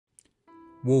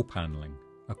Wall panelling,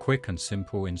 a quick and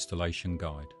simple installation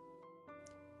guide.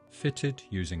 Fitted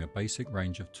using a basic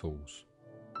range of tools.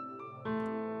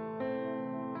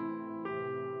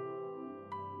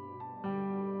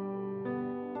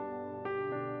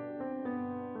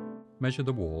 Measure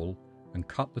the wall and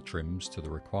cut the trims to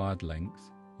the required length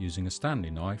using a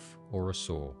Stanley knife or a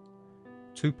saw.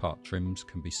 Two-part trims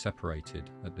can be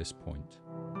separated at this point.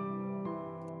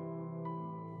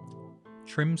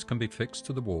 Trims can be fixed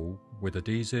to the wall with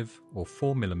adhesive or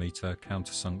 4mm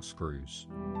countersunk screws.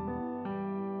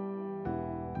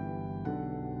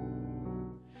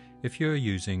 If you are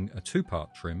using a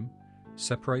two-part trim,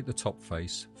 separate the top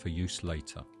face for use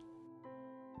later.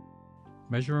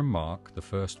 Measure and mark the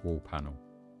first wall panel.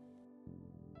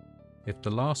 If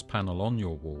the last panel on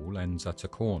your wall ends at a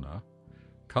corner,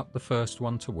 cut the first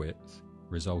one to width,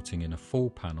 resulting in a full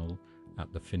panel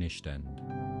at the finished end.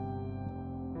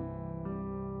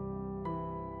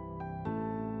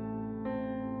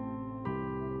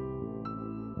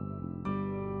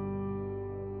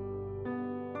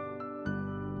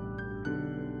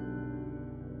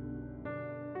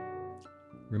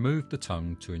 Remove the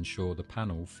tongue to ensure the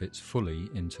panel fits fully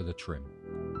into the trim.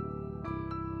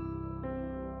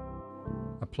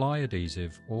 Apply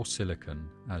adhesive or silicone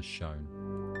as shown.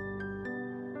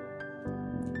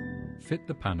 Fit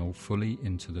the panel fully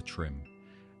into the trim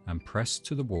and press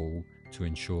to the wall to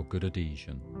ensure good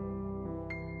adhesion.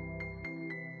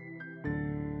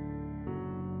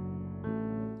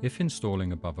 If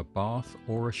installing above a bath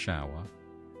or a shower,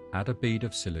 add a bead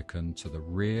of silicone to the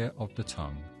rear of the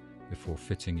tongue before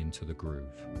fitting into the groove.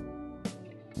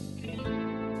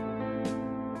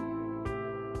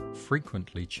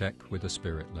 Frequently check with a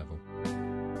spirit level.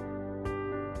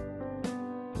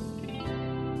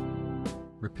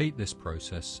 Repeat this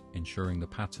process, ensuring the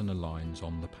pattern aligns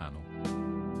on the panel.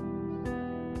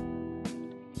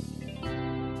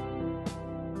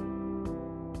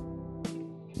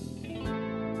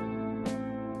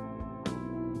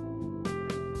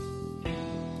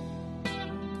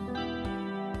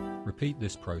 Repeat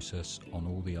this process on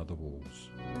all the other walls.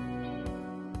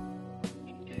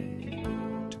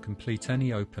 To complete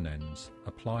any open ends,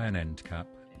 apply an end cap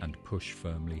and push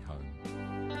firmly home.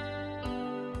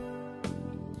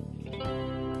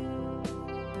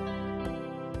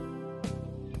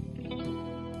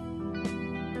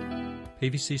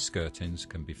 PVC skirtings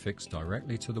can be fixed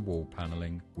directly to the wall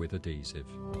panelling with adhesive.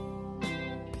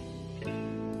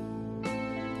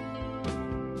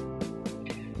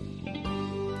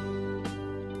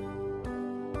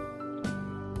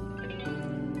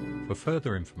 For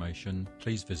further information,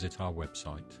 please visit our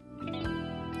website.